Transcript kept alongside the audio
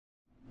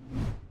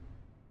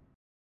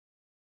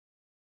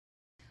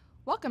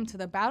Welcome to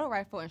the Battle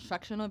Rifle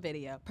instructional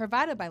video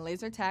provided by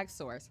Laser Tag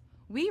Source.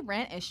 We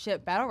rent and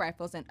ship battle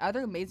rifles and other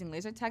amazing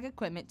laser tag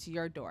equipment to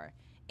your door,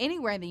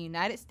 anywhere in the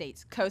United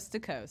States, coast to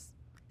coast.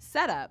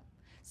 Setup.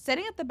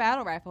 Setting up the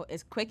battle rifle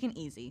is quick and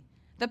easy.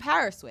 The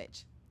power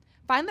switch.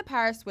 Find the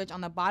power switch on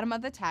the bottom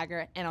of the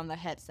tagger and on the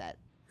headset.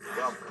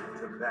 Welcome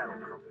to Battle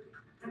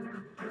Company.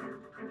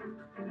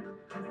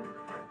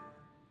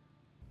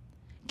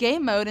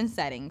 Game mode and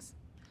settings.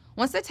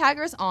 Once the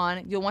tagger is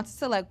on, you'll want to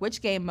select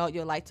which game mode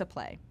you'll like to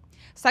play.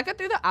 Cycle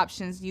through the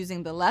options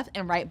using the left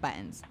and right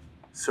buttons.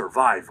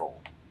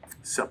 Survival,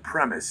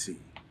 Supremacy,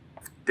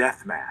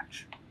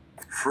 Deathmatch,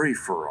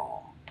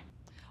 Free-for-all.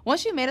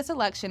 Once you've made a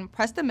selection,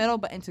 press the middle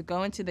button to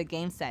go into the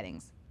game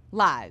settings.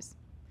 Lives.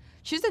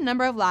 Choose the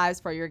number of lives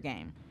for your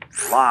game.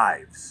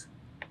 Lives,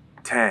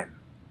 10,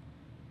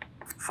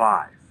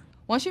 5.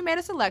 Once you've made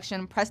a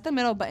selection, press the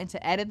middle button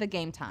to edit the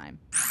game time.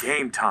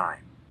 Game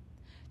time,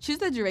 Choose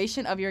the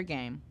duration of your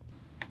game.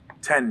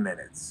 10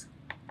 minutes,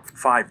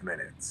 5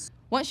 minutes.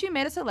 Once you've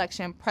made a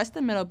selection, press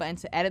the middle button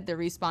to edit the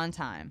respawn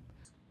time.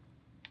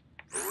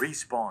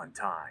 Respawn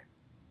time,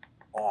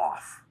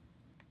 off,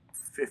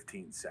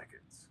 15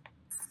 seconds,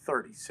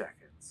 30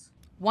 seconds.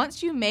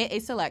 Once you've made a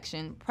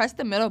selection, press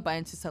the middle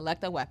button to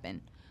select a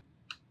weapon.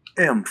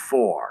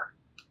 M4,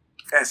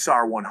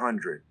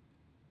 SR100,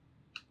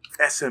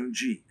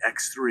 SMG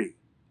X3,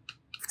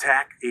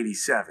 TAC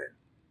 87,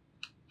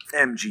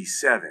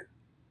 MG7,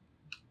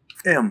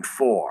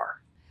 M4.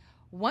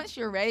 Once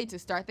you're ready to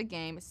start the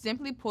game,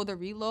 simply pull the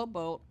reload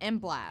bolt and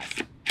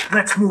blast.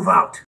 Let's move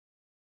out.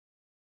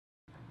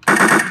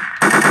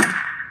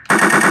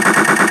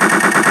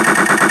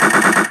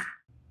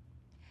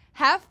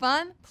 Have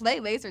fun, play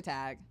laser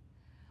tag.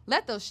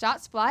 Let those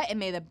shots fly and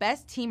may the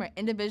best team or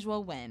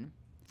individual win.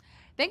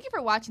 Thank you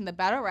for watching the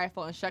Battle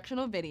Rifle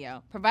instructional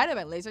video provided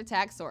by Laser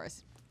Tag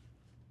Source.